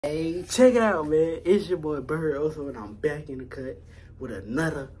Hey, check it out, man. It's your boy BIRDOSO, and I'm back in the cut with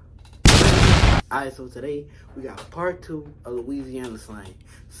another. Alright, so today we got part 2 of Louisiana slang.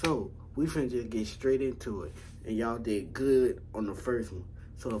 So we finna just get straight into it, and y'all did good on the first one.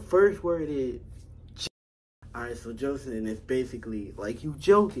 So the first word is alright. So Joseph is basically like you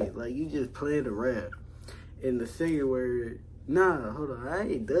joking, like you just playing around. And the second word, nah, hold on, I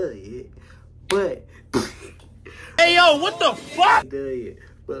ain't done yet. But hey yo, what the fuck? Done yet.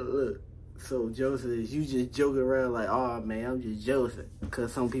 But look, so Joseph, you just joking around like, oh man, I'm just Joseph,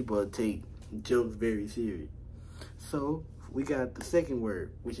 because some people take jokes very serious. So we got the second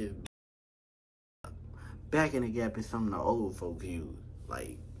word, which is back in the gap. Is something the old folks use,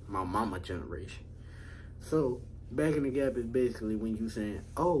 like my mama generation. So back in the gap is basically when you saying,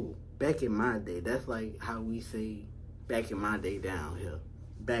 oh, back in my day. That's like how we say back in my day down here,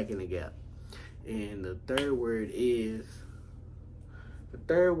 back in the gap. And the third word is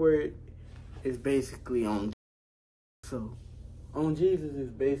basically on. So on Jesus is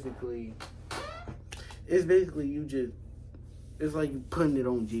basically, it's like you putting it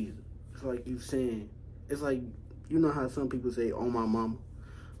on Jesus. It's like you saying, it's like, you know how some people say on my mama,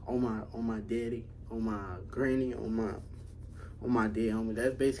 on my daddy, on my granny, on my dead homie.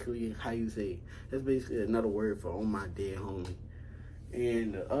 That's basically how you say it. That's basically another word for on my dead homie.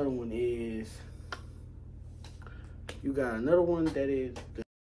 And the other one is, you got another one that is,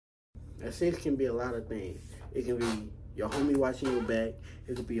 that six can be a lot of things. It can be your homie watching your back.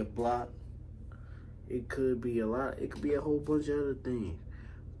 It could be a block. It could be a lot. It could be a whole bunch of other things.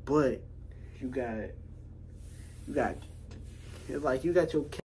 But you got, it's like you got your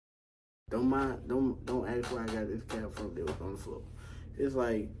cap. Don't ask where I got this cap from that was on the floor. It's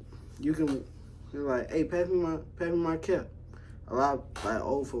like, you can, it's like, hey, pass me my cap. A lot of, like,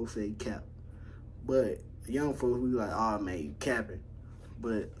 old folks say cap. But young folks, we like, oh man, you capping.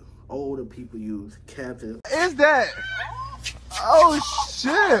 But older people use caps. Is that? Oh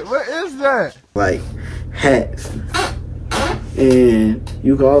shit, what is that? Like hats. And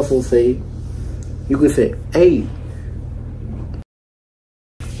you can also say, hey,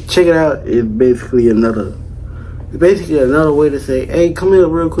 check it out. It's basically another way to say, hey, come here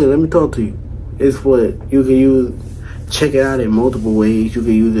real quick, let me talk to you. It's what you can use. Check it out in multiple ways. You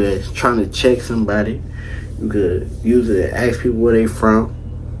can use it as trying to check somebody. You could use it to ask people where they from.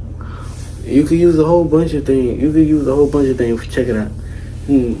 You could use a whole bunch of things. For check it out.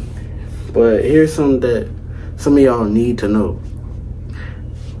 But here's something that some of y'all need to know.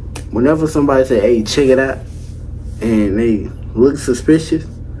 Whenever somebody say, hey, check it out, and they look suspicious,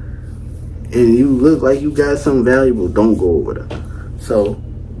 and you look like you got something valuable, don't go over there. So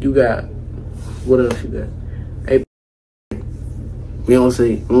you got, what else you got? Hey,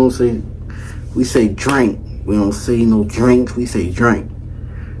 we say drink. We don't say no drinks, we say drink.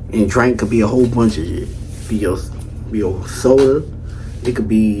 And drink could be a whole bunch of shit. Be your soda. It could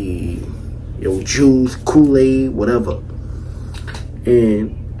be your juice, Kool-Aid, whatever.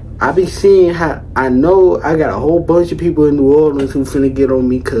 And I be seeing how, I know I got a whole bunch of people in New Orleans who finna get on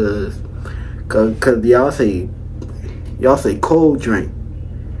me cause y'all say cold drink.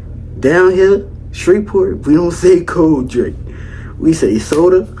 Down here, Shreveport, we don't say cold drink. We say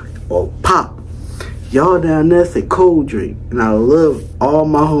soda or pop. Y'all down there say cold drink. And I love all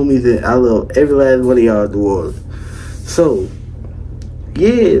my homies, and I love every last one of y'all in New Orleans. So,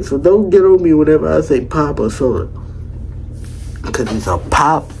 yeah, so don't get on me whenever I say pop or soda. Because it's a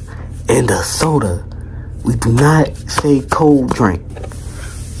pop and a soda. We do not say cold drink.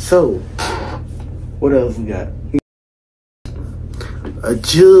 So, what else we got? A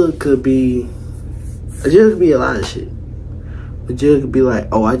jug could be a lot of shit. A jug could be like,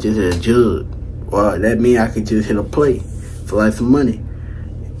 oh, I just hit a jug. Well, that means I could just hit a plate for like some money.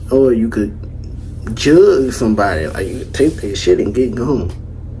 Or you could jug somebody, like you could take their shit and get gone.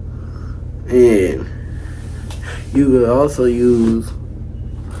 And you could also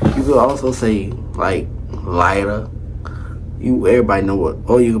say like lighter. Everybody know what,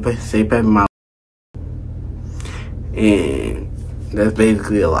 or you could say pass me my, and that's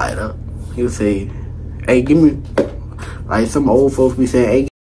basically a lighter. You say, hey, give me, like some old folks be saying, hey,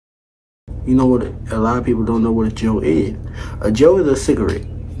 you know what, a lot of people don't know what a Joe is. A Joe is a cigarette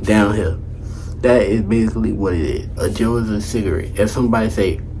down here. That is basically what it is. A Joe is a cigarette. If somebody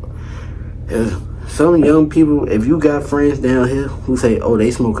say, if some young people, if you got friends down here who say, oh,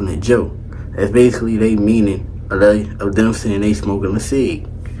 they smoking a Joe, that's basically they meaning of them saying they smoking a cig.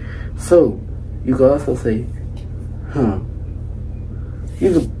 So, you can also say,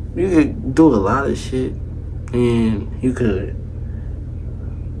 you could do a lot of shit, and you could,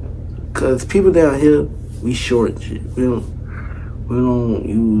 cause people down here, we short shit. We We don't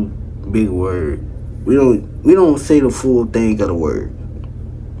use big words. We don't say the full thing of the word.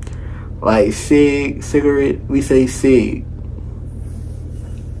 Like cigarette, we say cig.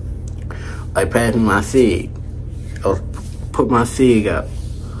 Like passing my cig. Or put my cig out.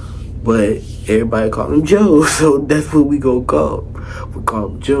 But everybody call him Joe, so that's what we gonna call him. We call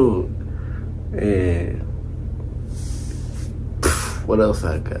him Joe. And what else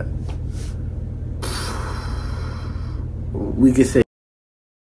I got? We can say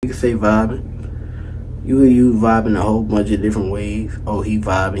vibing. You can use vibing a whole bunch of different ways. Oh, he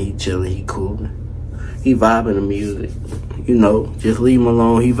vibing, he chilling, he cooling. He vibing the music. You know, just leave him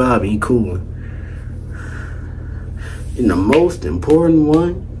alone. He vibing, he cooling. And the most important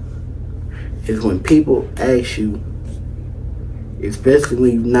one is when people ask you, especially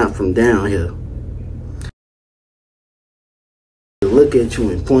when you're not from down here, they look at you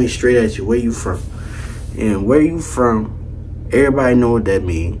and point straight at you, where you from? And where you from, everybody know what that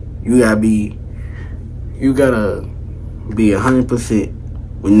means. You gotta be 100%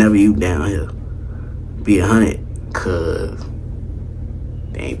 whenever you down here. Be 100, cause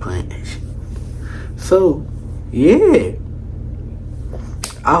they ain't playing that shit. So, yeah.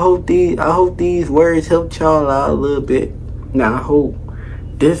 I hope these words helped y'all out a little bit. Now I hope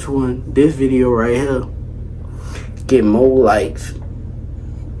this video right here, get more likes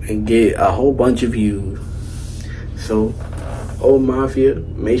and get a whole bunch of views. So, Mafia,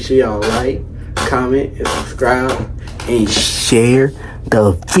 make sure y'all like, comment, and subscribe, and share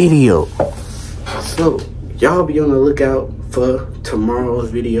the video. So, y'all be on the lookout for tomorrow's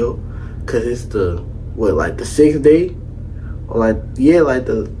video, cause it's the 6th day, or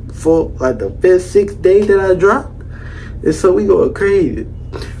the 5th, 6th day that I dropped. And so we going crazy.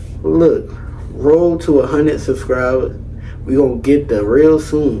 Look, roll to 100 subscribers. We gonna get there real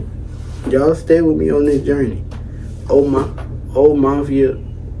soon. Y'all stay with me on this journey. Mafia,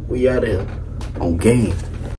 we out here on game.